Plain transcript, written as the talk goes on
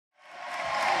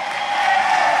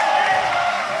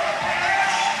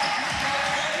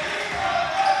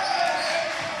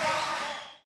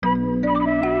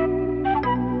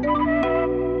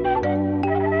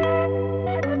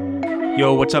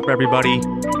Yo, what's up, everybody?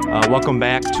 Welcome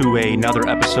back to another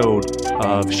episode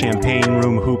of Champagne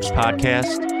Room Hoops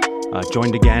podcast.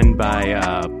 Joined again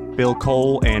by Bill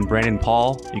Cole and Brandon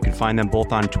Paul. You can find them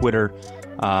both on Twitter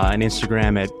and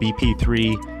Instagram at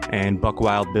BP3 and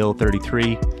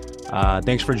BuckWildBill33.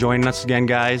 Thanks for joining us again,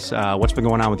 guys. What's been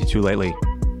going on with you two lately?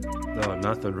 No,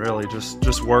 nothing really.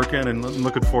 Just working and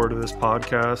looking forward to this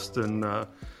podcast and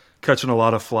catching a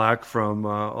lot of flack from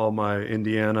all my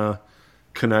Indiana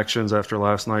connections after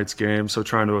last night's game. So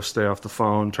trying to stay off the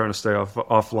phone, trying to stay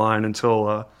offline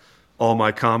until all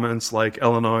my comments like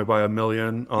Illinois by a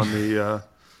million on the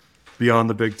Beyond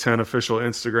the Big Ten official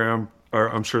Instagram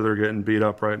I'm sure they're getting beat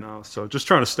up right now. So just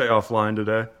trying to stay offline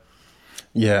today.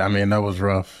 Yeah, I mean, that was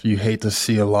rough. You hate to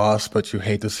see a loss, but you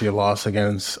hate to see a loss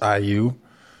against IU.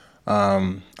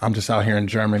 I'm just out here in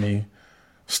Germany,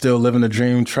 still living the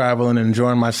dream, traveling and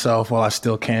enjoying myself while I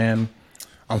still can.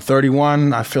 I'm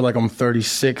 31. I feel like I'm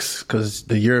 36 because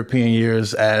the European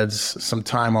years adds some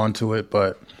time onto it.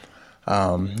 But,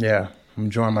 yeah, I'm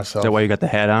enjoying myself. Is that why you got the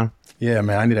hat on? Yeah,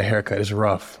 man, I need a haircut. It's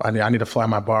rough. I need to fly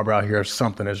my barber out here or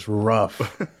something. It's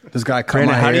rough. This guy cut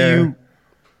my hair.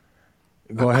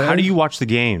 Go ahead. How do you watch the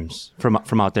games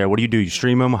from out there? What do? You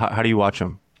stream them? How do you watch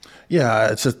them? Yeah,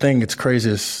 it's a thing. It's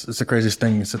crazy. It's the craziest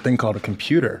thing. It's a thing called a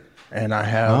computer. And I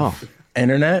have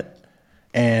internet.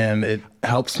 And it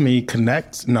helps me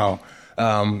connect. No,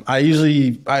 I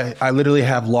literally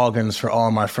have logins for all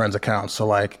of my friends' accounts. So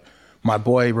like my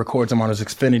boy records them on his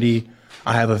Xfinity.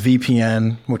 I have a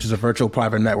VPN, which is a virtual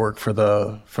private network for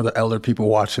the elder people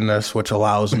watching this, which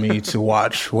allows me to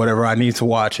watch whatever I need to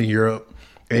watch in Europe,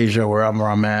 Asia, wherever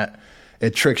I'm at.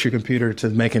 It tricks your computer to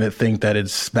making it think that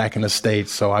it's back in the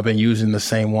States. So I've been using the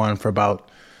same one for about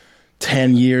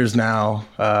 10 years now.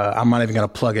 I'm not even going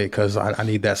to plug it because I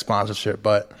need that sponsorship.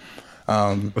 But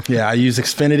yeah, I use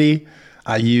Xfinity.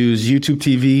 I use YouTube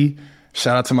TV.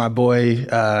 Shout out to my boy,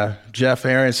 Jeff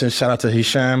Aronson. Shout out to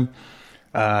Hisham.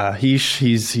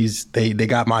 They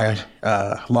got my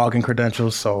login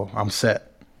credentials, so I'm set.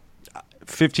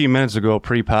 15 minutes ago,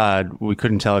 pre-pod, we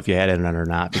couldn't tell if you had it or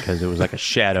not because it was like a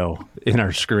shadow in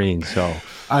our screen. So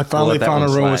I finally found a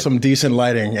room with some decent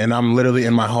lighting, and I'm literally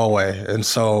in my hallway. And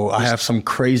so I have some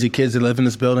crazy kids that live in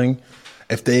this building.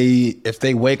 If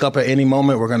they wake up at any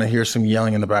moment, we're going to hear some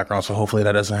yelling in the background. So hopefully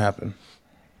that doesn't happen.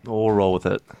 We'll roll with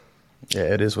it.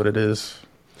 Yeah, it is what it is.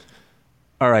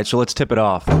 All right, so let's tip it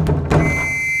off.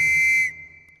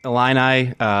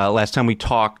 Illini, last time we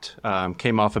talked,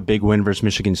 came off a big win versus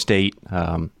Michigan State.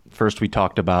 First, we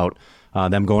talked about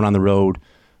them going on the road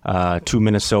to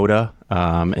Minnesota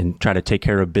and try to take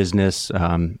care of business.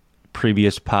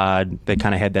 Previous pod, they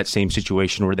kind of had that same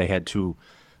situation where they had to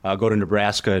go to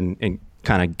Nebraska and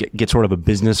kind of get sort of a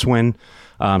business win.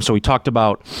 So we talked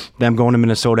about them going to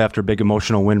Minnesota after a big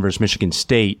emotional win versus Michigan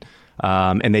State,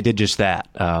 and they did just that.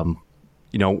 Went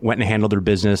and handled their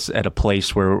business at a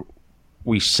place where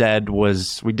we just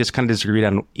kind of disagreed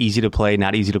on easy to play,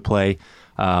 not easy to play.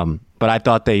 But I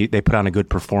thought they put on a good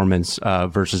performance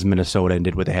versus Minnesota and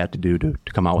did what they had to do to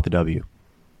come out with a W.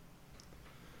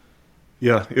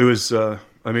 Yeah, it was,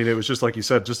 it was just like you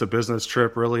said, just a business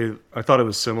trip, really. I thought it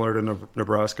was similar to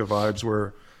Nebraska vibes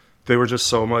where they were just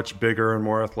so much bigger and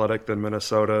more athletic than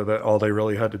Minnesota that all they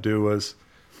really had to do was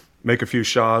make a few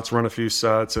shots, run a few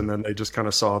sets, and then they just kind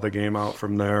of saw the game out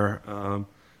from there.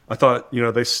 I thought,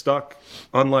 they stuck,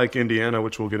 unlike Indiana,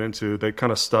 which we'll get into, they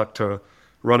kind of stuck to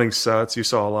running sets. You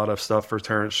saw a lot of stuff for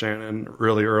Terrence Shannon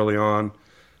really early on.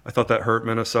 I thought that hurt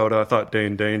Minnesota. I thought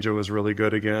Dane Danger was really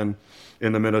good again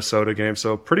in the Minnesota game.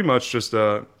 So pretty much just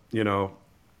your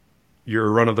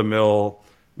run-of-the-mill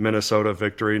Minnesota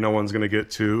victory. No one's going to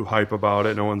get too hype about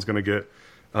it. No one's going to get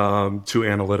too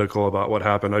analytical about what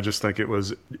happened. I just think it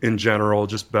was, in general,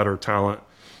 just better talent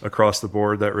across the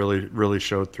board that really, really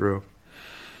showed through.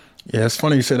 Yeah, it's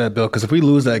funny you say that, Bill, because if we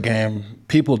lose that game,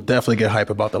 people definitely get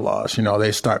hype about the loss.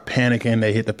 They start panicking.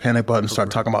 They hit the panic button, start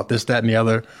talking about this, that, and the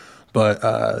other. But,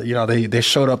 they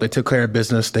showed up. They took care of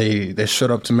business. They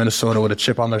showed up to Minnesota with a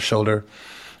chip on their shoulder.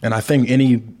 And I think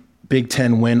any Big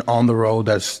Ten win on the road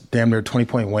that's damn near a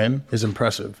 20-point win is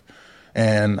impressive.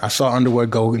 And I saw Underwood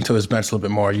go into his bench a little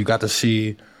bit more. You got to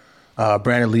see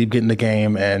Brandon Lieb get in the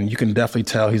game, and you can definitely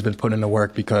tell he's been putting in the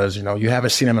work because, you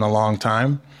haven't seen him in a long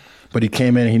time. But he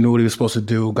came in, he knew what he was supposed to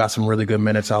do, got some really good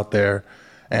minutes out there.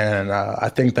 And I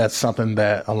think that's something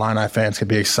that Illini fans could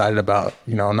be excited about,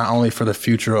 not only for the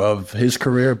future of his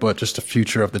career, but just the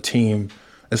future of the team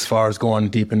as far as going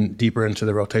deeper into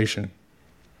the rotation.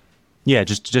 Yeah,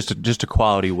 just a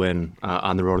quality win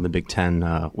on the road in the Big Ten,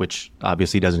 which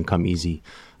obviously doesn't come easy.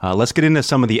 Let's get into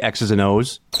some of the X's and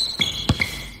O's.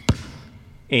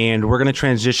 And we're going to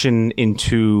transition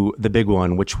into the big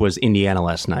one, which was Indiana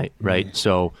last night, right? Mm-hmm.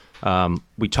 So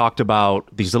we talked about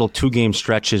these little 2-game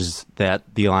stretches that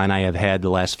the Illini have had the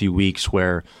last few weeks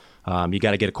where you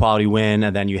got to get a quality win,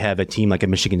 and then you have a team like a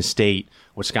Michigan State,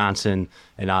 Wisconsin,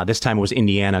 and this time it was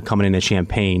Indiana coming into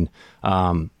Champaign.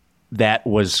 That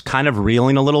was kind of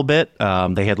reeling a little bit.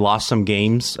 They had lost some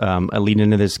games leading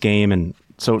into this game, and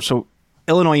so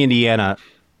Illinois-Indiana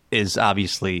is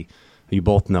obviously, you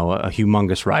both know, a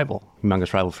humongous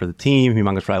rival for the team,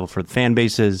 humongous rival for the fan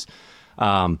bases.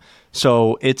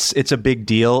 So it's a big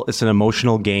deal. It's an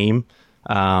emotional game,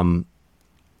 and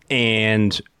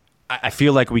I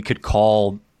feel like we could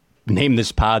name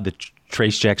this pod the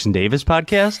Trayce Jackson-Davis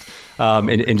podcast,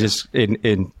 and just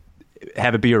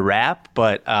have it be a wrap.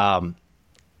 But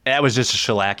that was just a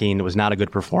shellacking. It was not a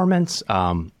good performance.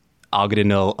 I'll get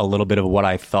into a little bit of what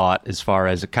I thought, as far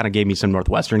as it kind of gave me some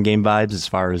Northwestern game vibes as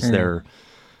far as their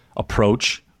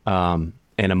approach and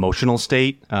emotional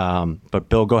state. But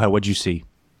Bill, go ahead. What'd you see?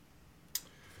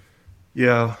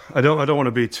 Yeah, I don't want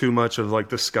to be too much of like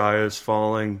the sky is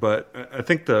falling, but I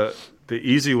think the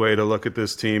easy way to look at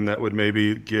this team that would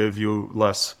maybe give you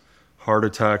less heart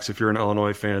attacks if you're an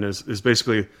Illinois fan is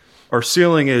basically our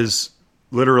ceiling is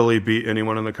literally beat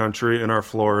anyone in the country, and our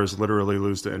floor is literally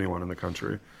lose to anyone in the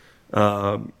country,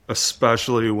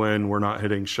 especially when we're not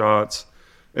hitting shots.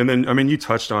 And then, I mean, you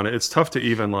touched on it. It's tough to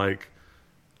even like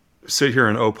sit here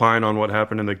and opine on what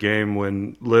happened in the game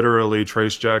when literally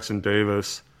Trayce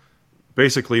Jackson-Davis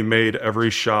basically made every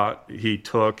shot he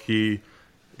took.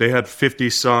 They had 50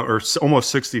 some or almost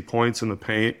 60 points in the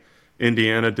paint.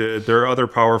 Indiana did. Their other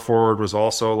power forward was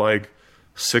also like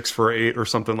 6 for 8 or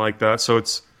something like that. So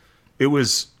it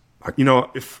was,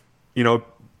 if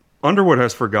Underwood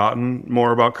has forgotten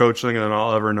more about coaching than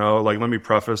I'll ever know. Like, let me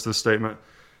preface this statement,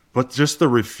 but just the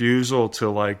refusal to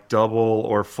like double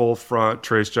or full front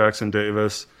Trayce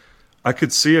Jackson-Davis. I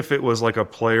could see if it was like a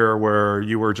player where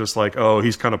you were just like, oh,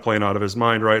 he's kind of playing out of his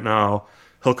mind right now,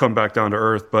 he'll come back down to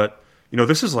earth. But,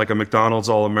 this is like a McDonald's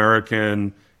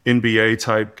All-American NBA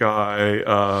type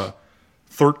guy,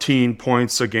 13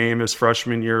 points a game his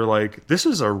freshman year. Like, this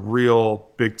is a real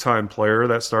big-time player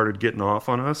that started getting off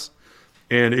on us.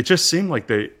 And it just seemed like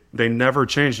they never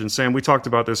changed. And Sam, we talked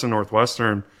about this in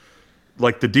Northwestern.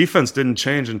 Like, the defense didn't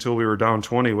change until we were down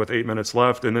 20 with 8 minutes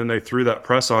left. And then they threw that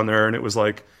press on there, and it was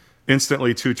like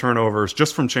instantly 2 turnovers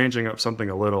just from changing up something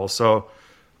a little. So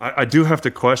I do have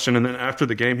to question. And then after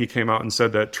the game, he came out and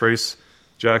said that Trayce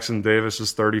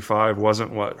Jackson-Davis's 35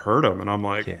 wasn't what hurt him. And I'm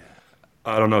like, yeah.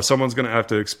 I don't know. Someone's going to have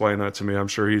to explain that to me. I'm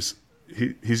sure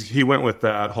he went with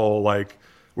that whole, like,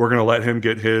 we're going to let him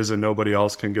get his and nobody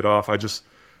else can get off. I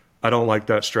don't like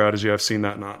that strategy. I've seen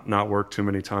that not work too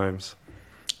many times.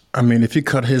 I mean, if you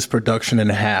cut his production in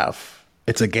half,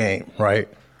 it's a game, right?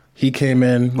 He came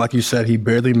in, like you said, he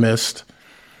barely missed.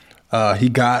 He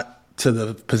got to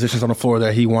the positions on the floor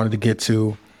that he wanted to get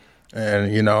to.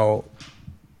 And,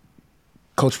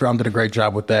 Coach Brown did a great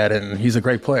job with that, and he's a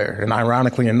great player. And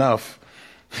ironically enough,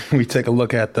 we take a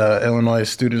look at the Illinois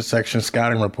student section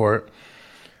scouting report,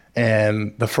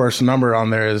 and the first number on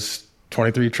there is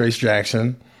 23 Trayce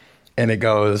Jackson, and it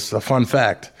goes, a fun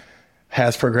fact,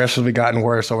 has progressively gotten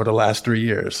worse over the last 3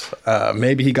 years.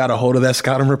 Maybe he got a hold of that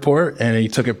scouting report and he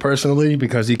took it personally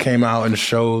because he came out and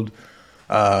showed,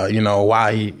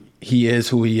 why he is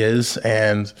who he is.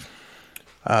 And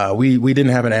we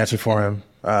didn't have an answer for him.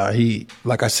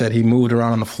 Like I said, he moved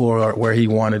around on the floor where he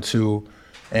wanted to.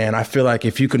 And I feel like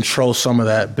if you control some of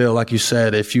that, Bill, like you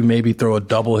said, if you maybe throw a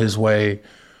double his way,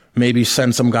 maybe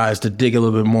send some guys to dig a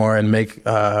little bit more and make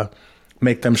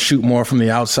them shoot more from the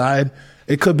outside,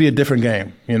 it could be a different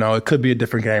game. It could be a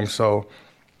different game. So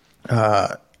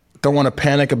don't want to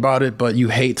panic about it, but you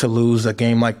hate to lose a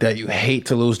game like that. You hate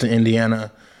to lose to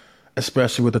Indiana,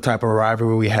 especially with the type of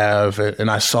rivalry we have.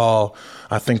 And I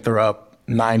think they're up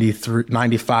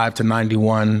 95 to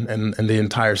 91 in the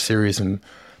entire series. And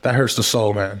that hurts the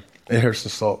soul, man. It hurts the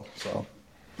soul. So,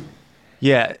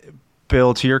 yeah,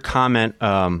 Bill, to your comment,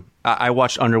 I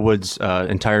watched Underwood's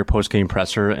entire post-game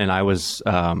presser, and I was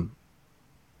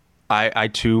I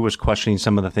too was questioning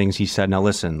some of the things he said. Now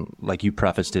listen, like you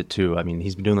prefaced it too, I mean,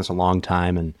 he's been doing this a long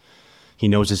time, and he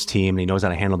knows his team, and he knows how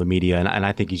to handle the media, and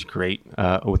I think he's great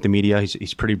with the media.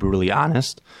 He's pretty brutally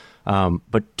honest.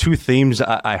 But two themes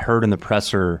I heard in the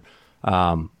presser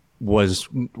was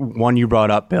one you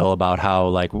brought up, Bill, about how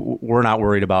like we're not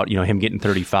worried about him getting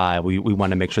 35. We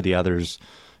want to make sure the others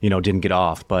didn't get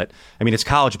off. But I mean, it's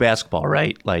college basketball,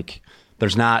 right? Like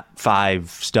there's not 5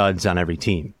 studs on every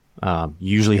team. You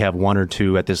usually have 1 or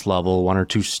 2 at this level, 1 or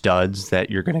 2 studs that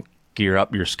you're going to gear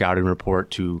up your scouting report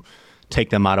to take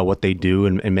them out of what they do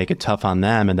and make it tough on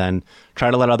them, and then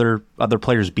try to let other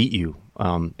players beat you,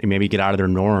 and maybe get out of their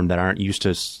norm that aren't used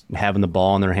to having the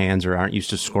ball in their hands or aren't used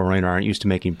to scoring or aren't used to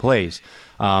making plays.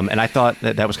 And I thought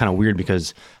that was kind of weird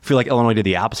because I feel like Illinois did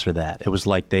the opposite of that. It was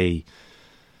like they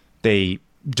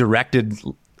directed,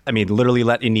 I mean, literally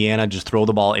let Indiana just throw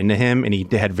the ball into him, and he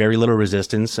had very little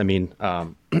resistance. I mean,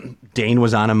 Dane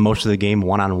was on him most of the game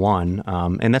one-on-one,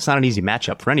 and that's not an easy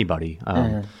matchup for anybody.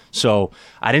 So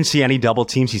I didn't see any double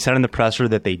teams. He said in the presser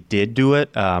that they did do it.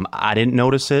 I didn't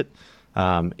notice it.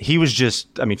 He was just,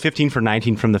 15 for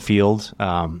 19 from the field.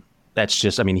 That's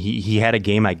just, he had a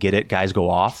game. I get it. Guys go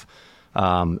off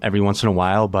every once in a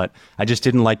while, but I just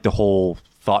didn't like the whole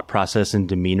thought process and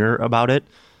demeanor about it.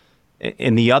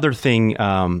 And the other thing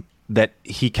that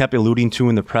he kept alluding to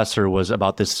in the presser was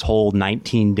about this whole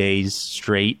 19 days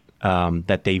straight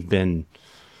that they've been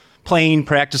playing,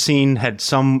 practicing,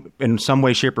 in some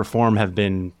way, shape, or form have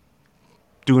been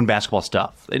doing basketball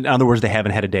stuff. In other words, they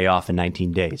haven't had a day off in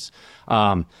 19 days.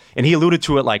 And he alluded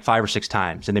to it like 5 or 6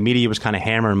 times, and the media was kind of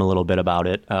hammering him a little bit about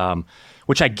it,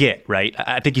 which I get, right?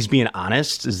 I think he's being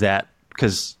honest, is that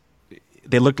because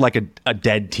they looked like a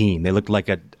dead team. They looked like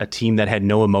a team that had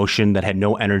no emotion, that had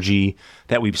no energy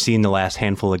that we've seen the last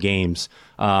handful of games.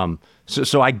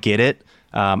 So I get it.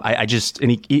 I just,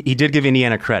 and he did give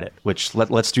Indiana credit, which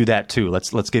let's do that too.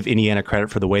 Let's give Indiana credit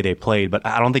for the way they played, but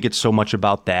I don't think it's so much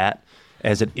about that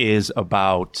as it is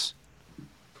about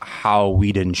how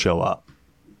we didn't show up.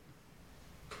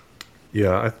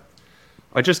 Yeah,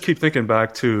 I just keep thinking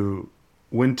back to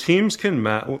when teams can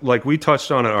like we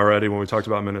touched on it already when we talked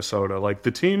about Minnesota. Like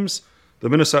the teams, the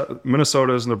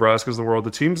Minnesotas, Nebraskas of the world, the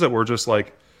teams that were just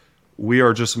like, we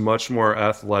are just much more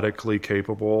athletically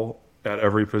capable at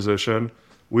every position.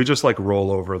 We just like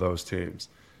roll over those teams.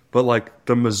 But like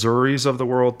the Missouris of the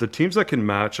world, the teams that can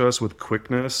match us with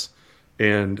quickness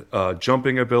and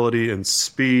jumping ability and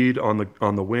speed on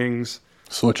the wings,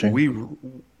 switching,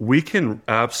 we can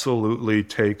absolutely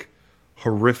take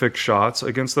horrific shots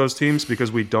against those teams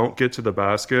because we don't get to the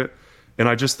basket. And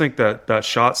I just think that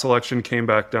shot selection came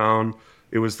back down.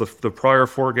 It was the prior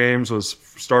 4 games was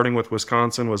starting with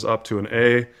Wisconsin was up to an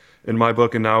A in my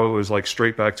book, and now it was like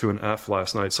straight back to an F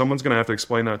last night. Someone's going to have to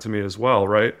explain that to me as well,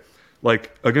 right?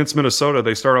 Like against Minnesota,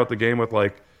 they start out the game with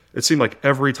like, it seemed like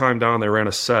every time down they ran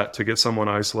a set to get someone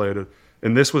isolated.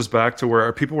 And this was back to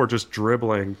where people were just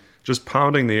dribbling, just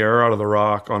pounding the air out of the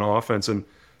rock on offense. And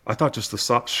I thought just the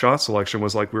shot selection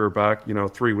was like we were back,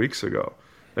 3 weeks ago.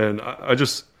 And I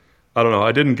don't know.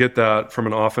 I didn't get that from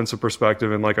an offensive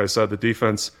perspective. And like I said, the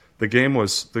defense, the game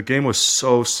was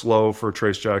so slow for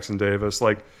Trace Jackson Davis.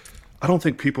 Like, I don't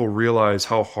think people realize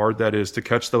how hard that is to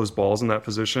catch those balls in that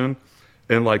position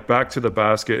and like back to the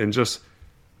basket and just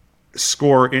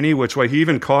score any which way. He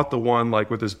even caught the one like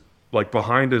with his like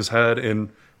behind his head and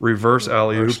reverse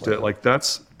alley-ooped it. Like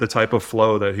that's the type of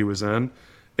flow that he was in.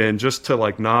 And just to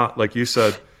like not, like you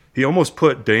said, he almost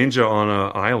put Danger on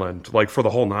an island like for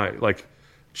the whole night. Like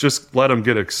just let him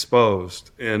get exposed.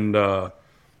 And I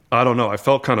don't know. I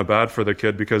felt kind of bad for the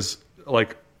kid because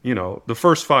like, the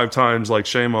first 5 times, like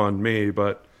shame on me,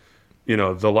 but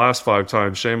the last 5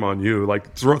 times, shame on you.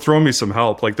 Like throw me some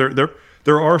help. Like there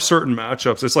are certain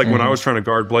matchups. It's like when I was trying to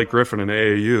guard Blake Griffin in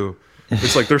AAU.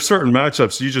 It's like there's certain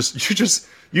matchups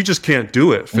you just can't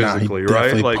do it physically,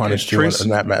 right? Like punished you in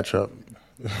that matchup.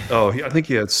 I think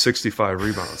he had 65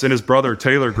 rebounds, and his brother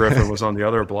Taylor Griffin was on the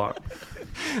other block.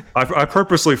 I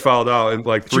purposely fouled out in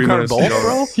like 3 minutes.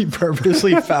 Bro? He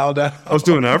purposely fouled out. I was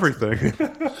doing everything.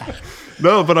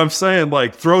 No, but I'm saying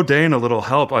like throw Dane a little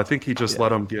help. I think he just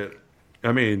let him get.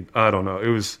 I mean, I don't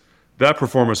know. That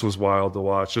performance was wild to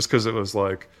watch, just because it was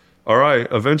like, all right,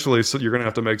 eventually you're gonna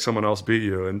have to make someone else beat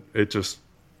you, and it just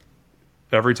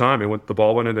every time the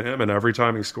ball went into him, and every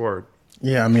time he scored.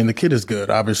 Yeah, I mean the kid is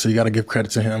good. Obviously, you got to give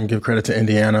credit to him, give credit to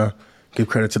Indiana, give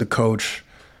credit to the coach,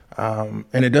 and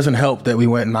it doesn't help that we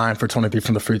went 9 for 23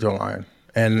 from the free throw line.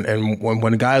 And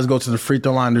when guys go to the free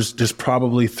throw line, there's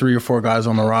probably 3 or 4 guys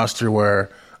on the roster where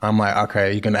I'm like,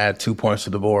 okay, you can add 2 points to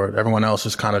the board. Everyone else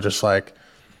is kind of just like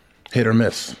hit or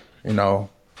miss, in a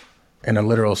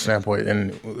literal standpoint.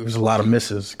 And it was a lot of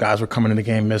misses. Guys were coming in the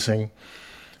game missing.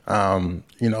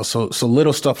 So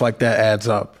little stuff like that adds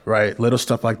up, right? Little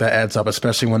stuff like that adds up,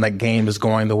 especially when that game is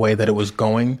going the way that it was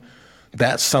going.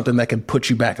 That's something that can put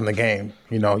you back in the game.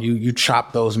 You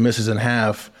chop those misses in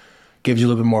half. Gives you a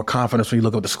little bit more confidence when you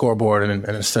look at the scoreboard, and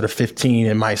instead of 15,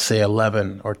 it might say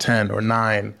 11 or 10 or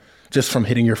 9 just from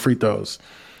hitting your free throws.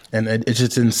 And it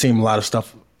just didn't seem a lot of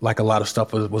stuff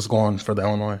was going for the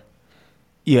Illinois.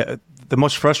 Yeah, the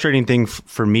most frustrating thing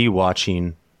for me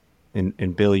watching,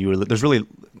 and Bill, there's really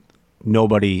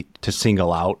nobody to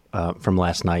single out from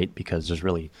last night because there's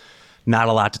really not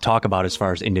a lot to talk about as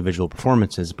far as individual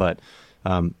performances. But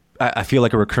I feel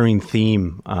like a recurring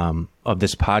theme of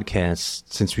this podcast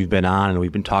since we've been on and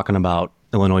we've been talking about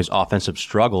Illinois' offensive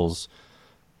struggles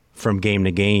from game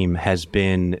to game has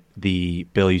been the,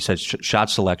 Bill, you said shot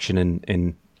selection,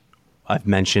 and I've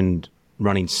mentioned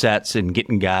running sets and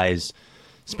getting guys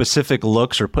specific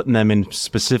looks or putting them in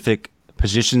specific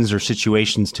positions or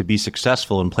situations to be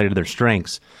successful and play to their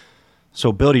strengths.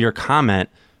 So, Bill, to your comment,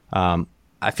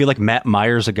 I feel like Matt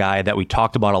Meyer's a guy that we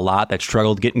talked about a lot that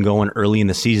struggled getting going early in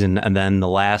the season, and then the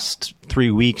last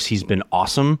 3 weeks he's been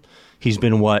awesome. He's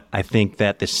been what I think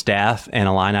that the staff and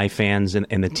Illini fans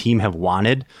and the team have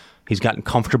wanted. He's gotten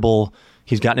comfortable.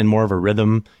 He's gotten in more of a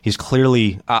rhythm. He's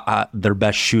clearly their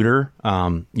best shooter.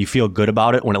 You feel good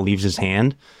about it when it leaves his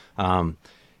hand.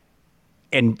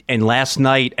 And last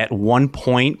night at one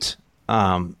point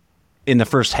in the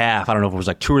first half, I don't know if it was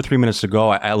like 2 or 3 minutes ago,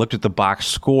 I looked at the box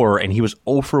score and he was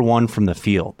 0 for 1 from the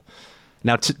field.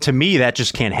 Now, to me, that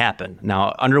just can't happen.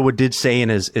 Now, Underwood did say in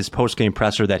his post-game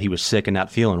presser that he was sick and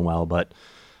not feeling well, but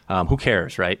who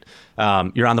cares, right?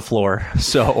 You're on the floor.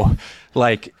 So,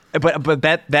 like, but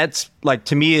that's like,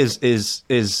 to me is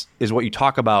what you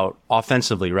talk about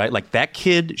offensively, right? Like, that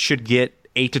kid should get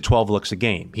 8 to 12 looks a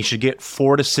game. He should get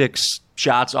 4 to 6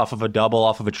 shots off of a double,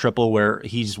 off of a triple where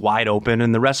he's wide open,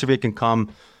 and the rest of it can come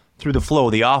through the flow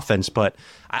of the offense. But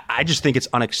I just think it's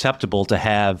unacceptable to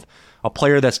have a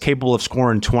player that's capable of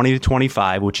scoring 20 to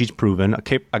 25, which he's proven,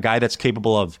 a guy that's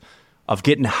capable of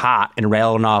getting hot and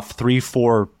rattling off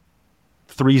 3-4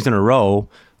 threes in a row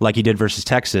like he did versus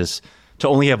Texas, to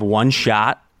only have one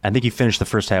shot. I think he finished the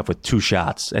first half with 2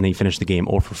 shots, and he finished the game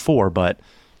 0 for 4, but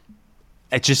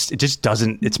it just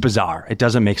doesn't, it's bizarre. It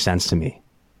doesn't make sense to me.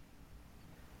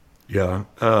 Yeah.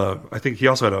 I think he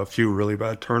also had a few really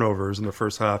bad turnovers in the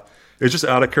first half. It's just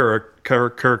out of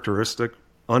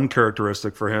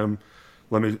uncharacteristic for him.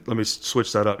 Let me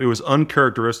switch that up. It was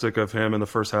uncharacteristic of him in the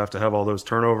first half to have all those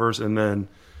turnovers, and then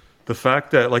the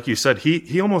fact that, like you said,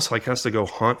 he almost like has to go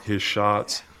hunt his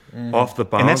shots off the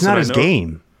bounce. And that's not his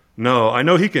game. No, I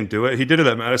know he can do it. He did it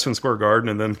at Madison Square Garden,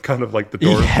 and then kind of like the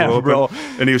doors flew open, bro.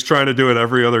 And he was trying to do it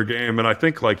every other game. And I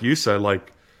think, like you said,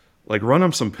 like run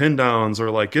him some pin downs or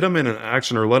like get him in an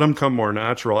action or let him come more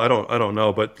natural. I don't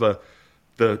know, but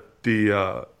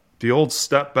the old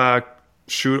step back,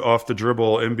 shoot off the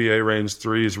dribble, NBA range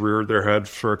threes reared their head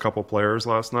for a couple players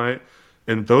last night,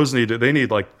 and they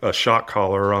need like a shot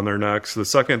collar around their necks. The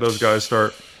second those guys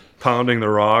start pounding the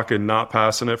rock and not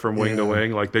passing it from wing to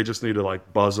wing, like they just need to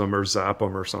like buzz them or zap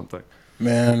them or something.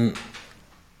 Man,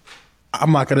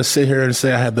 I'm not gonna sit here and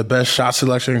say I had the best shot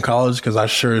selection in college because I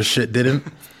sure as shit didn't.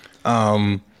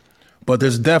 But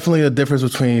there's definitely a difference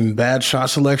between bad shot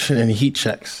selection and heat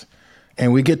checks,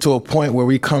 and we get to a point where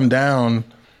we come down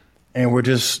and we're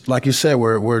just, like you said,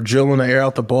 we're drilling the air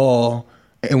out the ball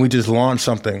and we just launch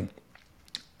something.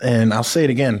 And I'll say it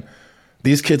again,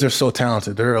 these kids are so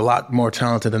talented. They're a lot more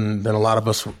talented than a lot of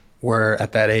us were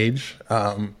at that age.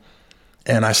 And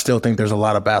I still think there's a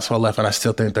lot of basketball left, and I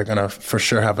still think they're going to for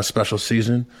sure have a special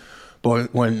season.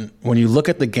 But when you look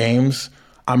at the games,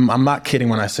 I'm not kidding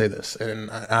when I say this,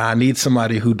 and I need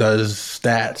somebody who does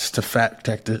stats to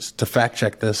fact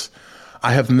check this.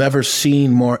 I have never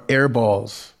seen more air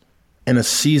balls in a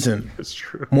season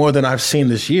more than I've seen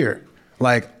this year.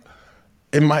 Like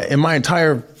in my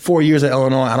entire 4 years at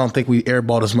Illinois, I don't think we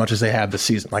airballed as much as they have this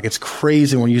season. Like, it's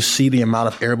crazy when you see the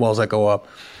amount of airballs that go up.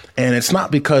 And it's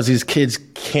not because these kids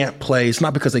can't play. It's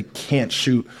not because they can't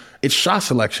shoot. It's shot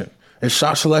selection. It's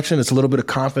a little bit of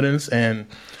confidence, and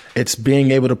it's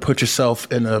being able to put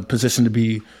yourself in a position to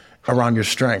be around your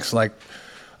strengths. Like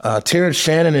Terrence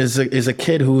Shannon is a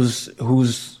kid who's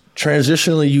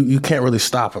transitionally you can't really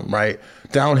stop him, right?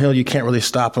 Downhill, you can't really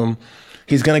stop him.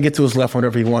 He's going to get to his left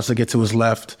whenever he wants to get to his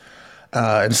left.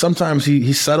 And sometimes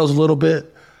he settles a little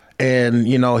bit, and,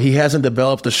 you know, he hasn't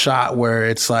developed a shot where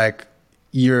it's like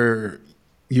you're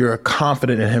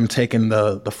confident in him taking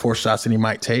the 4 shots that he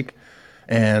might take.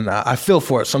 And I feel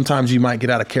for it. Sometimes you might get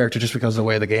out of character just because of the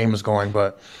way the game is going,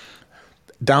 but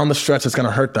down the stretch, it's going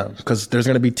to hurt them because there's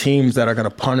going to be teams that are going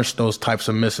to punish those types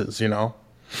of misses, you know?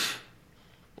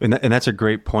 And that's a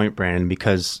great point, Brandon,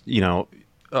 because, you know,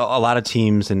 a lot of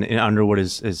teams, and Underwood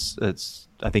is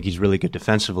I think he's really good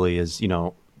defensively, is, you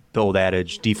know, the old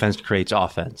adage, defense creates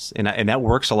offense. And that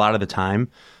works a lot of the time,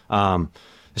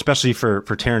 especially for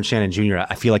Terrence Shannon Jr.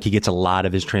 I feel like he gets a lot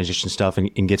of his transition stuff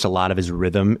and gets a lot of his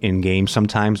rhythm in games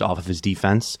sometimes off of his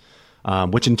defense,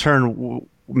 which in turn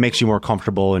makes you more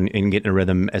comfortable in getting a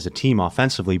rhythm as a team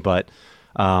offensively. But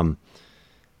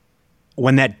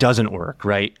when that doesn't work,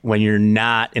 right? When you're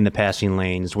not in the passing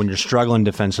lanes, when you're struggling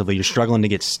defensively, you're struggling to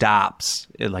get stops,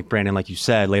 like Brandon, like you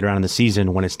said, later on in the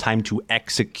season, when it's time to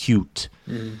execute,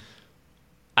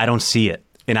 I don't see it.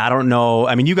 And I don't know.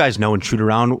 I mean, you guys know in shoot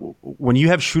around, when you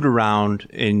have shoot around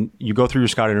and you go through your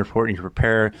scouting report and you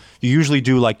prepare, you usually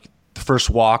do like the first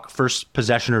walk, first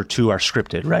possession or two are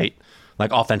scripted, right?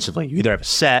 Like offensively, you either have a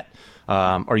set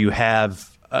or you have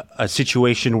a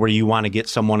situation where you want to get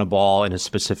someone a ball in a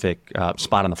specific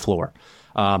spot on the floor.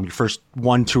 Your first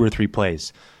 1, 2, or 3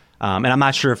 plays. And I'm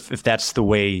not sure if that's the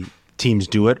way teams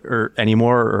do it or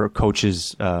anymore or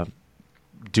coaches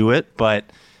do it, but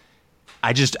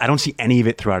I don't see any of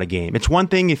it throughout a game. It's one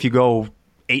thing if you go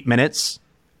 8 minutes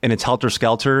and it's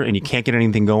helter-skelter and you can't get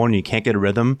anything going and you can't get a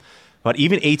rhythm, but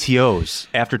even ATOs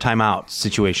after timeout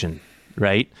situation,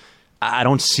 right? I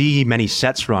don't see many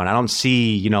sets run. I don't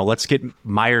see, let's get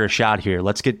Meyer a shot here.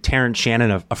 Let's get Terrence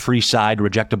Shannon a free side,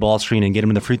 reject a ball screen, and get him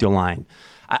in the free throw line.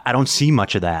 I don't see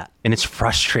much of that. And it's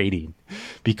frustrating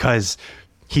because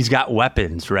he's got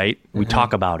weapons, right? We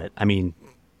talk about it. I mean,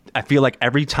 I feel like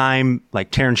every time, like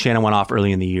Terrence Shannon went off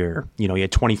early in the year, he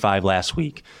had 25 last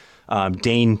week.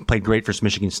 Dane played great for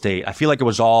Michigan State. I feel like it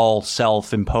was all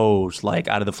self-imposed, like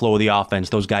out of the flow of the offense.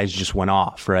 Those guys just went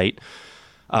off, right?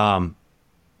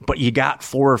 But you got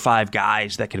 4 or 5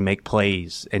 guys that can make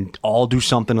plays and all do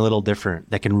something a little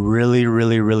different that can really,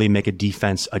 really, really make a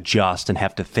defense adjust and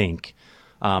have to think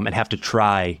and have to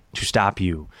try to stop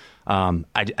you.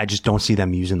 I just don't see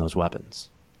them using those weapons.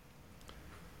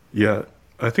 Yeah,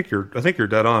 I think you're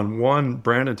dead on. One,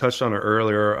 Brandon touched on it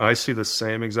earlier. I see the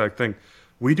same exact thing.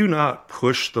 We do not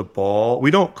push the ball.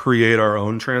 We don't create our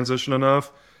own transition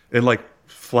enough and like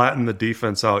flatten the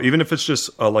defense out, even if it's just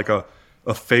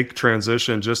a fake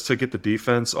transition just to get the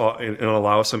defense and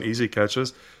allow some easy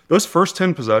catches. Those first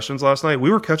 10 possessions last night, we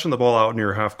were catching the ball out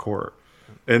near half court.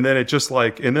 And then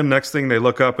and then next thing they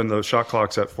look up and the shot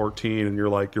clock's at 14 and you're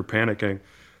panicking.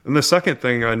 And the second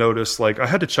thing I noticed, I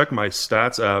had to check my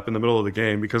stats app in the middle of the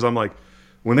game because I'm like,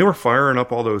 when they were firing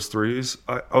up all those threes,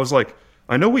 I was like,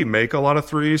 I know we make a lot of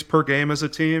threes per game as a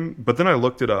team, but then I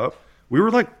looked it up.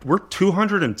 We're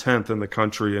 210th in the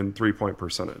country in 3-point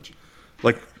percentage.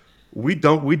 We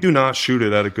do not shoot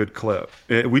it at a good clip.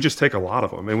 We just take a lot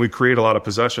of them, and we create a lot of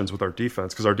possessions with our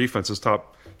defense because our defense is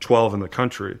top 12 in the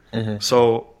country.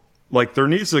 So, there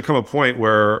needs to come a point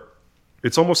where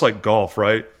it's almost like golf,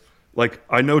 right?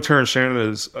 I know Terrence Shannon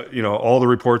is, all the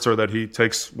reports are that he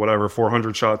takes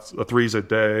 400 threes a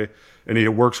day, and he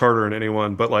works harder than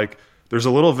anyone. But there's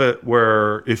a little bit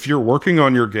where if you're working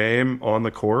on your game on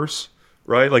the course,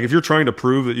 right? If you're trying to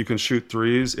prove that you can shoot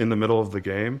threes in the middle of the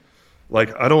game.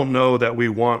 I don't know that we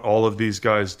want all of these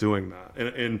guys doing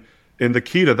that. And the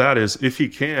key to that is if he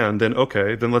can, then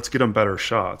okay, then let's get him better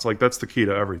shots. That's the key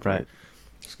to everything. Right.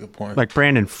 That's a good point.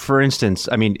 Brandon, for instance,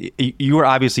 I mean, you were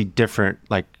obviously different.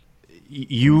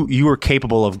 You were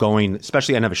capable of going,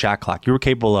 especially end of a shot clock. You were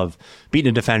capable of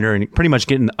beating a defender and pretty much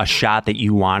getting a shot that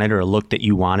you wanted or a look that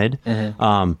you wanted.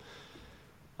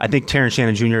 I think Terrence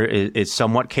Shannon Jr. is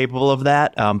somewhat capable of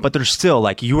that. But there's still,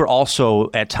 you were also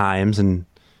at times, and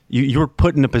you were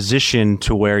put in a position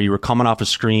to where you were coming off a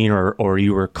screen or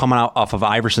you were coming out off of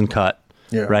Iverson cut,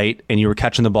 right? And you were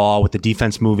catching the ball with the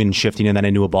defense moving and shifting and then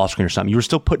into a ball screen or something. You were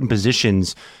still put in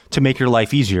positions to make your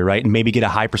life easier, right? And maybe get a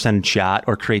high percentage shot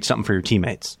or create something for your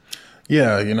teammates.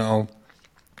 Yeah,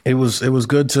 it was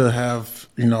good to have,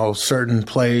 certain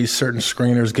plays, certain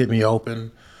screeners get me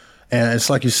open. And it's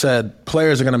like you said,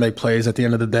 players are going to make plays at the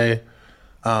end of the day.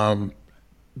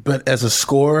 But as a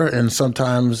scorer, and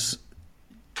sometimes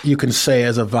you can say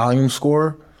as a volume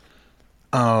scorer,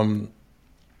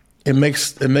 it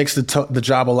makes the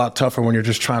job a lot tougher when you're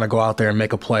just trying to go out there and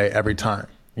make a play every time.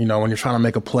 When you're trying to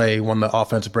make a play when the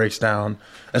offense breaks down,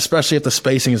 especially if the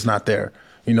spacing is not there.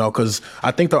 Because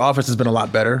I think their offense has been a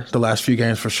lot better the last few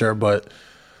games for sure, but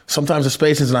sometimes the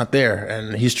spacing is not there,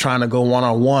 and he's trying to go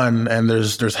one-on-one, and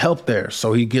there's help there,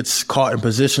 so he gets caught in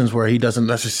positions where he doesn't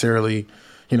necessarily.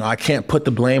 I can't put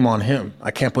the blame on him.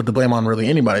 I can't put the blame on really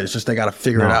anybody. It's just they got to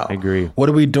figure it out. I agree. What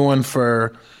are we doing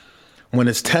for when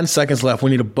it's 10 seconds left?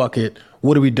 We need a bucket.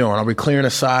 What are we doing? Are we clearing a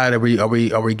side? Are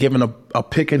we giving a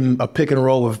pick and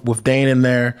roll with Dane in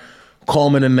there,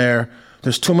 Coleman in there?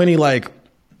 There's too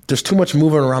much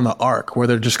moving around the arc where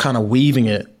they're just kind of weaving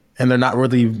it and they're not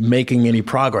really making any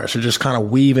progress. They're just kind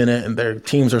of weaving it, and their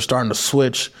teams are starting to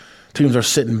switch. Teams are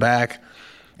sitting back.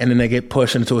 And then they get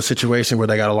pushed into a situation where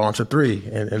they got to launch a three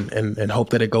and hope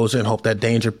that it goes in, hope that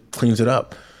danger cleans it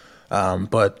up.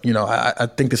 But, I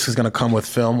think this is going to come with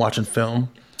film, watching film,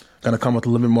 going to come with a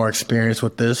little bit more experience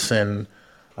with this. And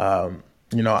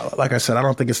Like I said, I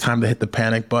don't think it's time to hit the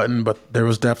panic button, but there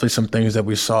was definitely some things that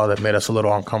we saw that made us a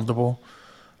little uncomfortable.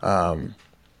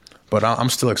 But I'm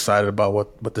still excited about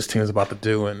what this team is about to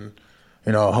do, and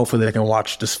hopefully they can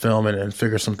watch this film and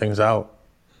figure some things out.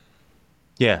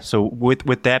 Yeah. So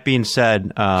with that being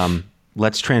said,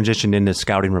 let's transition into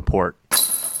scouting report.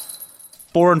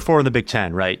 4-4 in the Big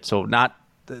Ten, right? So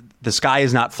the sky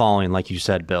is not falling, like you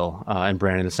said, Bill and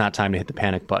Brandon. It's not time to hit the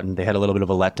panic button. They had a little bit of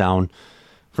a letdown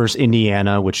versus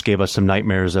Indiana, which gave us some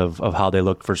nightmares of how they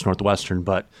looked versus Northwestern.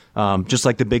 But just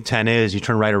like the Big Ten is, you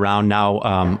turn right around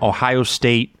now. Ohio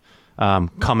State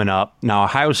coming up. Now,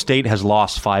 Ohio State has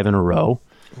lost 5 in a row.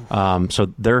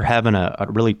 So they're having a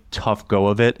really tough go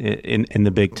of it in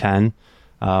the Big Ten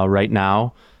right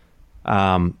now.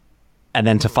 And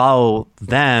then to follow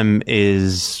them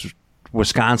is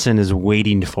Wisconsin is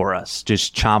waiting for us,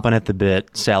 just chomping at the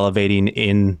bit, salivating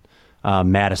in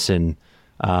Madison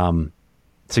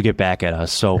to get back at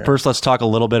us. So first, let's talk a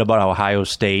little bit about Ohio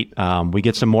State. We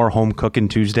get some more home cooking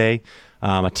Tuesday.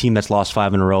 A team that's lost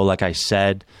 5 in a row, like I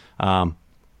said, got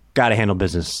to handle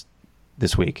business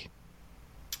this week.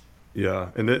 Yeah,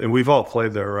 and we've all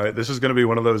played there, right? This is going to be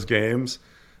one of those games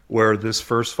where this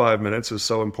first 5 minutes is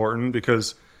so important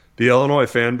because the Illinois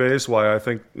fan base, while I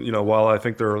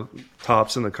think they're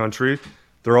tops in the country,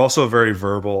 they're also very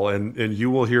verbal, and you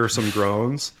will hear some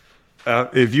groans.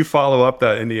 If you follow up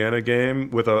that Indiana game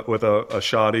with a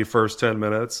shoddy first 10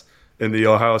 minutes, and the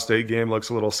Ohio State game looks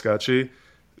a little sketchy,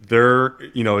 it's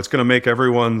going to make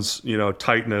everyone's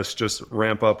tightness just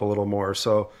ramp up a little more.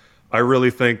 So I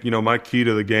really think my key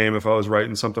to the game, if I was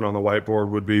writing something on the whiteboard,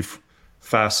 would be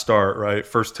fast start. Right,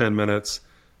 first 10 minutes.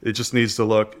 It just needs to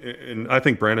look, and I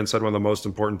think Brandon said one of the most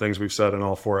important things we've said in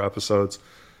all 4 episodes.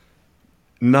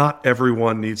 Not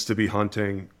everyone needs to be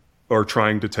hunting or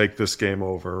trying to take this game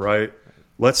over, right?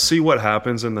 Let's see what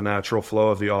happens in the natural flow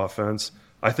of the offense.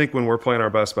 I think when we're playing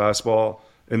our best basketball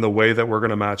in the way that we're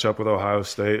going to match up with Ohio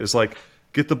State is like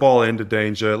get the ball into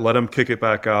danger, let them kick it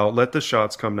back out, let the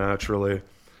shots come naturally.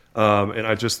 And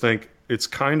I just think it's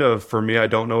kind of, for me, I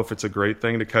don't know if it's a great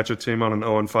thing to catch a team on an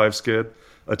 0-5 skid.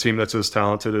 A team that's as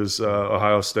talented as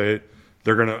Ohio State,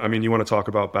 you want to talk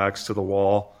about backs to the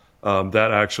wall.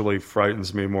 That actually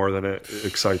frightens me more than it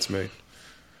excites me.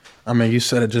 I mean, you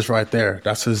said it just right there.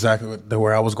 That's exactly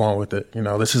where I was going with it.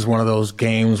 This is one of those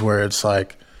games where it's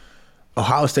like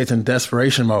Ohio State's in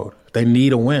desperation mode. They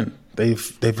need a win.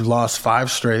 They've lost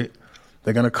 5 straight.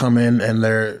 They're going to come in and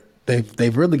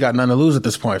they've really got nothing to lose at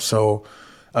this point. So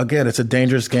again, it's a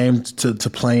dangerous game to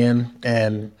play in,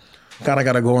 and got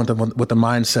to go with the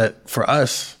mindset for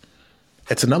us.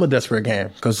 It's another desperate game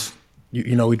because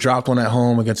we dropped one at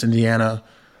home against Indiana.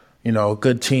 A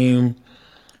good team.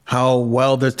 How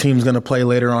well this team's going to play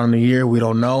later on in the year, we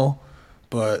don't know.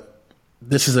 But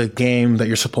this is a game that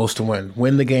you're supposed to win.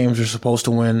 Win the games you're supposed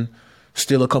to win.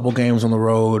 Steal a couple games on the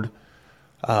road.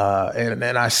 And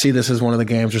I see this as one of the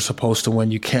games you're supposed to win.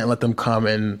 You can't let them come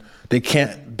and they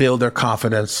can't build their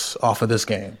confidence off of this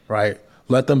game, right?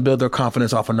 Let them build their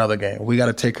confidence off another game. We got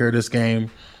to take care of this game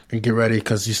and get ready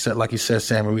because like you said,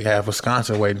 Sammy, we have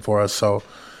Wisconsin waiting for us. So,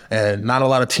 and not a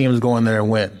lot of teams go in there and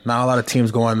win. Not a lot of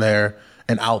teams go in there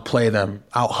and outplay them,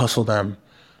 out-hustle them,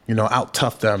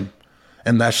 out-tough them.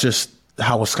 And that's just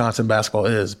how Wisconsin basketball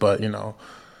is. But, Do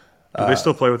they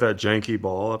still play with that janky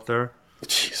ball up there?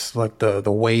 Jeez, like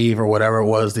the Wave or whatever it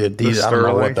was, the Adidas. I don't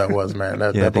know what that was, man.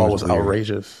 That ball was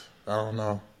outrageous. I don't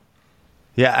know.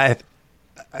 Yeah,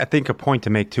 I think a point to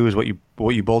make too is what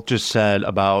you both just said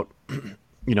about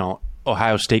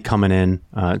Ohio State coming in.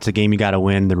 It's a game you got to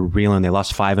win. They're reeling. They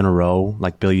lost 5 in a row.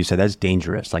 Like Bill, you said, that's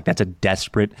dangerous. Like that's a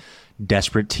desperate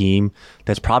team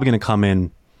that's probably going to come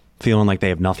in feeling like they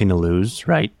have nothing to lose,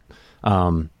 right?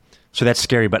 So that's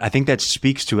scary. But I think that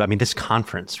speaks to this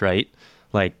conference, right?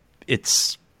 Like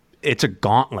it's a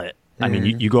gauntlet. I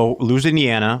mean, you go lose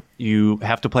Indiana, you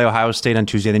have to play Ohio State on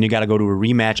Tuesday, then you got to go to a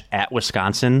rematch at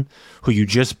Wisconsin, who you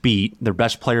just beat. Their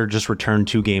best player just returned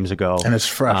 2 games ago. And it's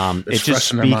fresh. It just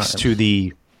speaks to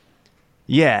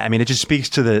it just speaks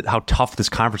to how tough this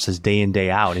conference is day in, day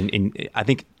out. And I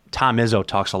think Tom Izzo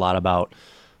talks a lot about,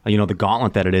 the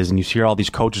gauntlet that it is. And you hear all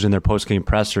these coaches in their post-game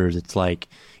pressers. It's like,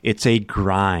 it's a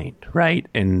grind, right?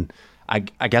 And I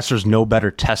guess there's no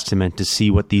better testament to see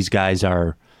what these guys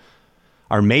are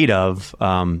made of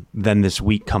than this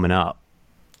week coming up.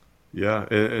 Yeah,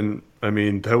 and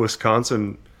that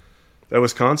Wisconsin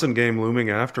game looming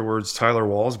afterwards, Tyler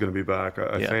Wall's going to be back,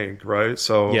 I think, right?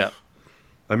 So, yeah.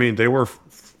 They were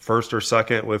first or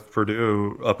second with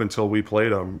Purdue up until we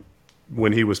played them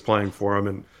when he was playing for them,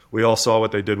 and we all saw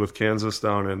what they did with Kansas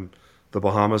down in the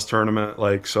Bahamas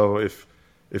tournament. So if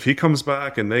he comes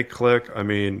back and they click,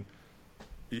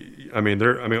 I mean,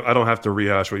 I don't have to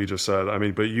rehash what you just said. I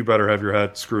mean, but you better have your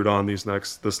head screwed on this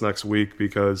next week,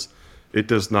 because it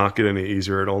does not get any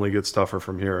easier. It only gets tougher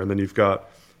from here. And then you've got,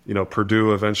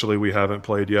 Purdue eventually we haven't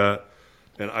played yet.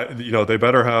 And they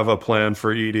better have a plan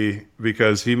for Edey,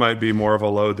 because he might be more of a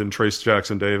load than Trace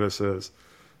Jackson Davis is.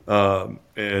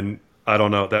 And I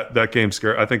don't know, that game's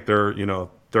scary. I think they're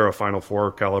a Final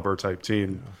Four caliber type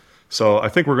team. Yeah. So I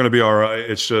think we're going to be all right.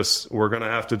 It's just, we're going to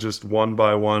have to just one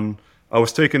by one. I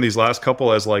was taking these last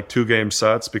couple as like 2-game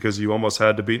sets, because you almost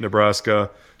had to beat Nebraska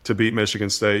to beat Michigan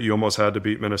State. You almost had to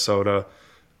beat Minnesota.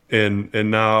 And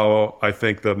now I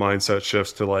think the mindset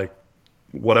shifts to like,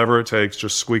 whatever it takes,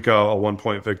 just squeak out a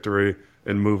 1-point victory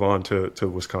and move on to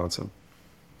Wisconsin.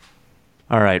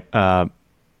 All right.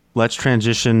 Let's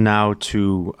transition now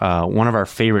to one of our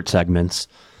favorite segments,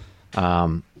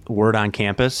 Word on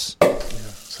Campus. Yeah,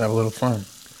 let's have a little fun.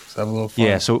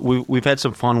 Yeah, so we've had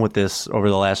some fun with this over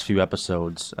the last few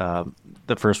episodes.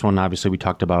 The first one, obviously, we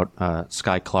talked about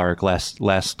Sky Clark. Last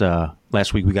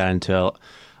week, we got into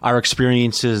our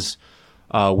experiences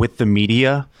with the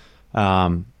media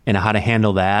and how to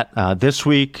handle that. This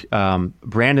week,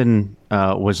 Brandon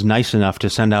was nice enough to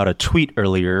send out a tweet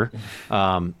earlier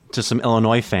to some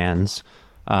Illinois fans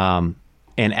and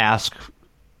ask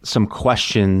some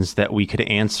questions that we could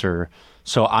answer.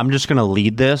 So I'm just going to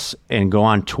lead this and go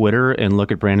on Twitter and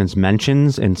look at Brandon's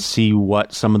mentions and see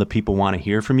what some of the people want to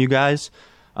hear from you guys.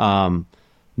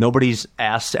 Nobody's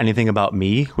asked anything about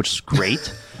me, which is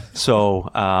great. So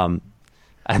I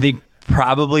think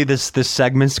probably this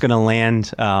segment's going to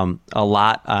land a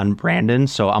lot on Brandon.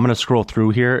 So I'm going to scroll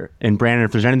through here. And Brandon,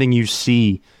 if there's anything you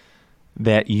see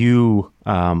that you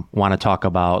want to talk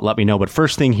about, let me know. But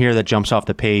first thing here that jumps off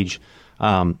the page,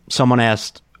 someone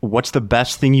asked, what's the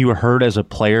best thing you heard as a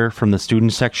player from the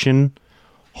student section,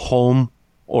 home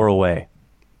or away?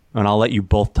 And I'll let you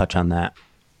both touch on that.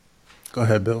 Go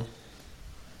ahead, Bill.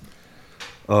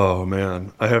 Oh,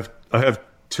 man. I have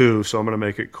two, so I'm going to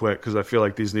make it quick, because I feel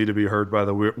like these need to be heard by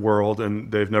the world,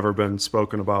 and they've never been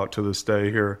spoken about to this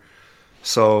day here.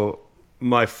 So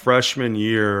my freshman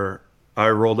year, I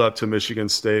rolled up to Michigan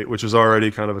State, which was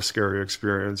already kind of a scary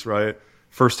experience, right?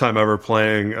 First time ever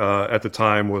playing at the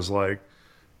time was like,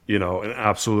 an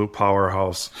absolute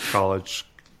powerhouse college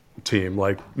team,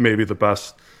 like maybe the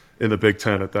best in the Big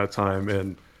Ten at that time.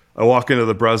 And I walk into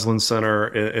the Breslin Center,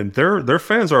 and their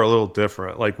fans are a little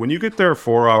different. Like when you get there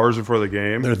 4 hours before the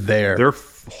game, they're there. Their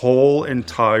whole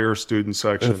entire student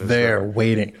section is there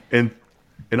waiting. And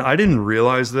I didn't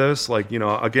realize this. Like,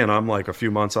 again, I'm like a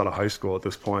few months out of high school at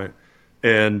this point,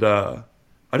 and I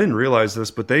didn't realize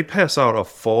this, but they pass out a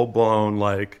full-blown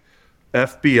like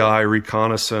FBI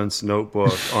reconnaissance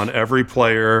notebook on every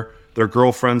player, their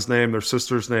girlfriend's name, their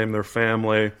sister's name, their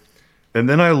family. And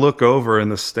then I look over in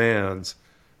the stands,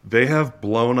 they have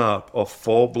blown up a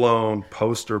full-blown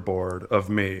poster board of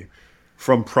me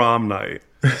from prom night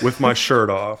with my shirt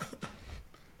off.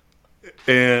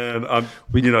 And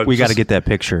we got to get that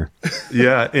picture.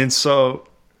 Yeah. And so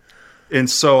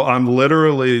I'm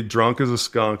literally drunk as a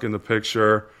skunk in the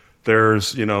picture.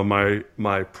 There's,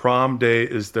 my prom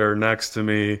date is there next to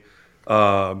me.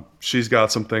 She's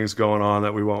got some things going on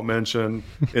that we won't mention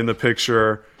in the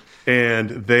picture. And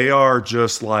they are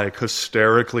just like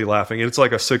hysterically laughing. It's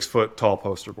like a 6-foot tall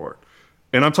poster board.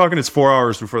 And I'm talking, it's 4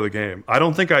 hours before the game. I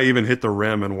don't think I even hit the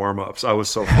rim in warm-ups. I was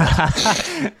so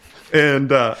fast. And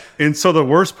so the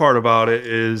worst part about it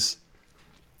is,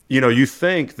 you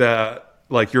think that,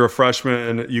 like, you're a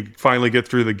freshman, you finally get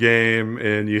through the game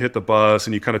and you hit the bus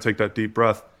and you kind of take that deep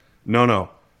breath. No.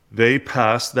 They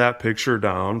passed that picture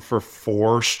down for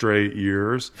 4 straight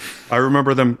years. I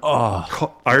remember them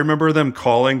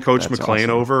calling Coach McClain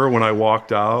over when I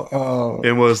walked out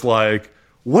and was like,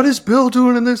 what is Bill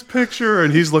doing in this picture?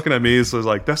 And he's looking at me and says,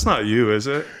 like, that's not you, is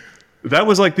it? That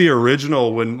was like the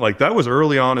original when, like, that was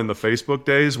early on in the Facebook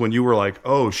days when you were like,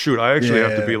 oh, shoot, I actually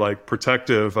have to be like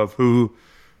protective of who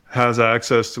has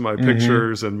access to my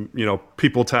pictures and,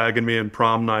 people tagging me in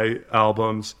prom night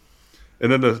albums.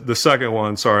 And then the second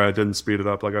one, sorry, I didn't speed it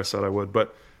up like I said I would,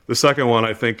 but the second one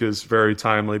I think is very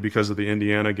timely because of the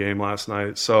Indiana game last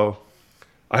night. So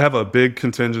I have a big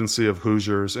contingency of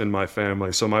Hoosiers in my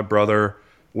family. So my brother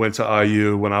went to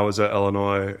IU when I was at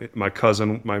Illinois. My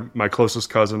cousin, my closest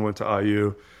cousin went to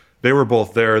IU. They were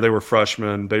both there. They were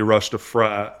freshmen. They rushed a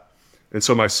frat. And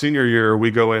so my senior year, we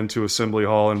go into Assembly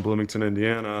Hall in Bloomington,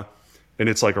 Indiana, and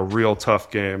it's like a real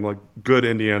tough game, like good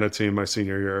Indiana team my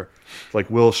senior year, like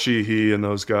Will Sheehy and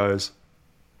those guys.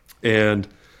 And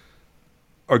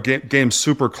our game's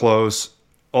super close.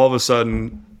 All of a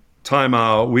sudden,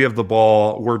 timeout, we have the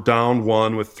ball, we're down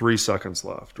 1 with 3 seconds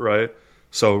left, right?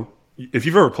 So, if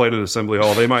you've ever played at Assembly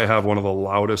Hall, they might have one of the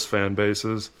loudest fan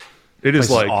bases. It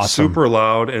is like awesome. super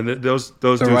loud, and those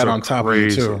dudes right are on top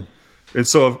crazy. of you too. And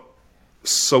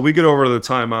so we get over to the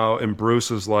timeout, and Bruce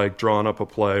is like drawing up a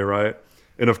play, right?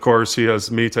 And of course, he has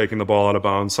me taking the ball out of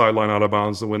bounds, sideline out of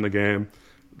bounds to win the game.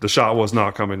 The shot was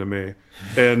not coming to me.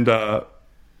 And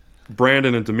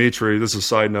Brandon and Dimitri, this is a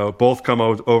side note, both come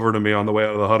over to me on the way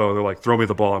out of the huddle. They're like, throw me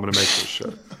the ball. I'm going to make this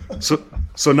shit.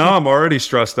 So now I'm already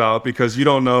stressed out because you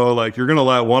don't know, like, you're going to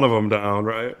let one of them down,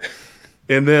 right?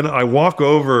 And then I walk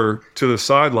over to the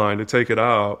sideline to take it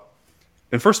out.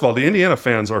 And first of all, the Indiana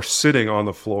fans are sitting on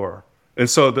the floor. And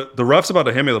so the ref's about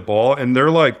to hand me the ball, and they're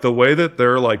like, the way that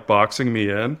they're like boxing me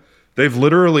in, they've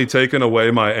literally taken away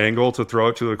my angle to throw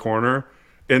it to the corner.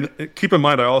 And keep in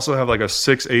mind, I also have like a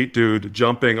 6'8" dude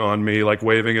jumping on me, like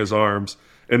waving his arms.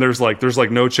 And there's like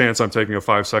no chance I'm taking a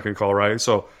 5-second call, right?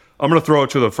 So I'm going to throw it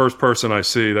to the first person I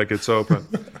see that gets open.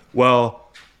 Well,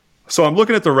 so I'm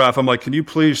looking at the ref. I'm like, can you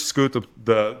please scoot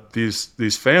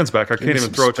these fans back? I can't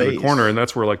even throw it to the corner. And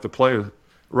that's where like the play is.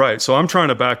 Right. So I'm trying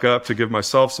to back up to give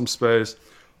myself some space.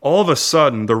 All of a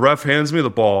sudden, the ref hands me the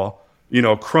ball,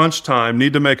 crunch time,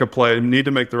 need to make a play, need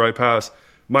to make the right pass.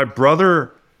 My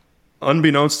brother,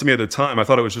 unbeknownst to me at the time, I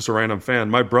thought it was just a random fan.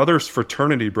 My brother's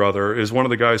fraternity brother is one of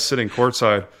the guys sitting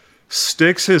courtside,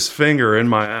 sticks his finger in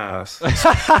my ass.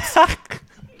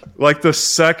 Like the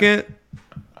second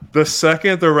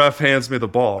the ref hands me the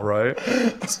ball, right?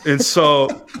 And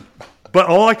so, but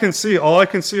all I can see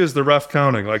is the ref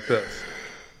counting like this.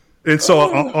 And so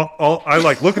I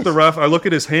like look at the ref, I look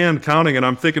at his hand counting, and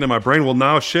I'm thinking in my brain, well,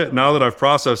 now that I've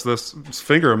processed this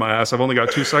finger in my ass, I've only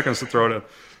got 2 seconds to throw it in.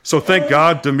 So thank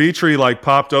God Dimitri like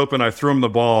popped open, I threw him the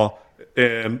ball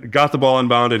and got the ball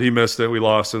unbounded. He missed it, we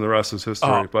lost, and the rest is history.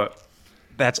 Oh, but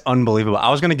that's unbelievable.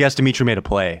 I was going to guess Dimitri made a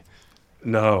play.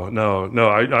 No.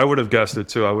 I would have guessed it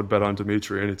too. I would bet on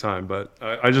Dimitri anytime. But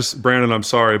Brandon, I'm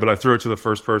sorry, but I threw it to the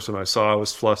first person I saw. I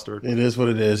was flustered. It is what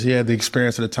it is. He had the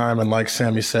experience at the time, and like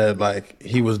Sammy said, like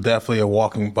he was definitely a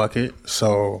walking bucket.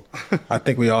 So I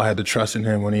think we all had to trust in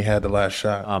him when he had the last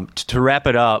shot. To wrap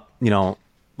it up,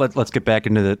 let's get back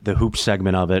into the hoop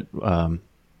segment of it.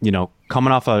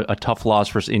 Coming off a tough loss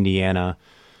versus Indiana,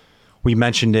 we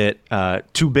mentioned it.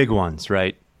 2 big ones,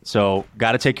 right? So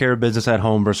got to take care of business at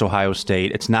home versus Ohio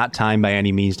State. It's not time by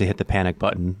any means to hit the panic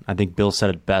button. I think Bill said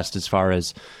it best as far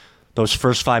as those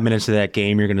first 5 minutes of that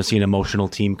game, you're going to see an emotional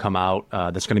team come out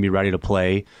that's going to be ready to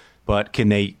play. But can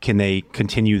they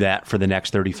continue that for the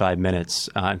next 35 minutes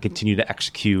and continue to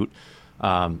execute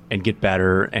and get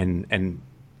better and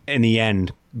in the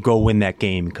end go win that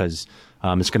game because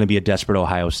it's going to be a desperate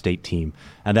Ohio State team.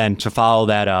 And then to follow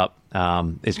that up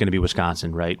is going to be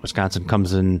Wisconsin, right? Wisconsin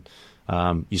comes in.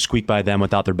 You squeak by them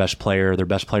without their best player. Their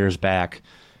best player's back.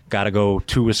 Got to go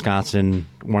to Wisconsin,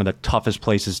 one of the toughest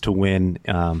places to win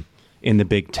in the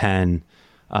Big Ten,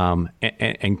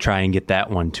 and try and get that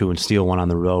one too, and steal one on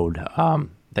the road.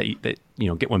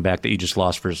 Get one back that you just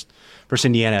lost versus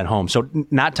Indiana at home. So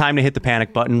not time to hit the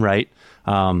panic button, right?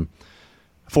 4-4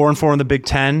 in the Big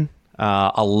Ten.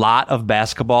 A lot of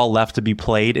basketball left to be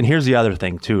played. And here's the other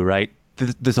thing too, right?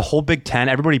 There's a whole Big Ten.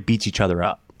 Everybody beats each other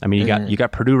up. I mean, you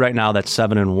got Purdue right now that's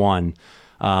 7-1,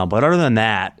 but other than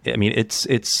that, I mean,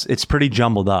 it's pretty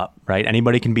jumbled up, right?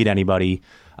 Anybody can beat anybody,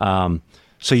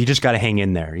 so you just got to hang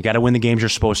in there. You got to win the games you're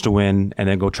supposed to win, and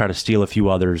then go try to steal a few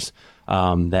others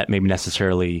that maybe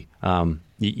necessarily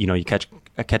you catch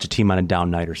a team on a down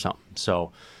night or something.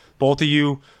 So, both of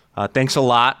you, thanks a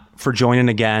lot for joining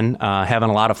again.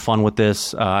 Having a lot of fun with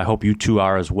this. I hope you two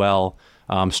are as well.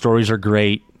 Stories are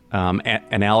great.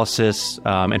 Analysis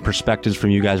and perspectives from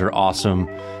you guys are awesome.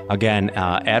 Again,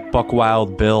 at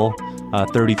Buckwild Bill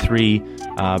 33,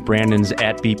 Brandon's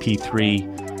at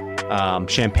BP3,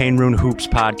 Champagne Room Hoops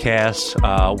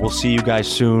podcast. We'll see you guys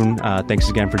soon. Thanks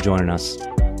again for joining us.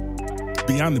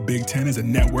 Beyond the Big Ten is a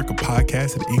network of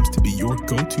podcasts that aims to be your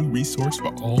go-to resource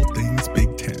for all things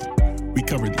Big Ten. We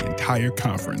cover the entire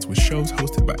conference with shows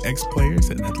hosted by ex-players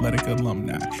and athletic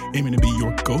alumni, aiming to be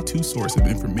your go-to source of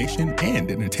information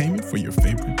and entertainment for your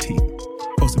favorite team.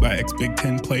 Hosted by ex-Big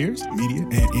Ten players, media,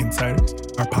 and insiders,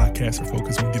 our podcasts are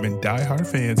focused on giving diehard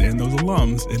fans and those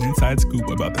alums an inside scoop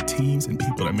about the teams and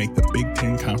people that make the Big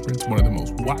Ten Conference one of the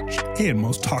most watched and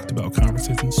most talked about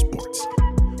conferences in sports.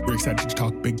 We're excited to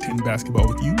talk Big Ten basketball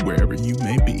with you wherever you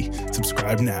may be.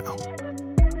 Subscribe now.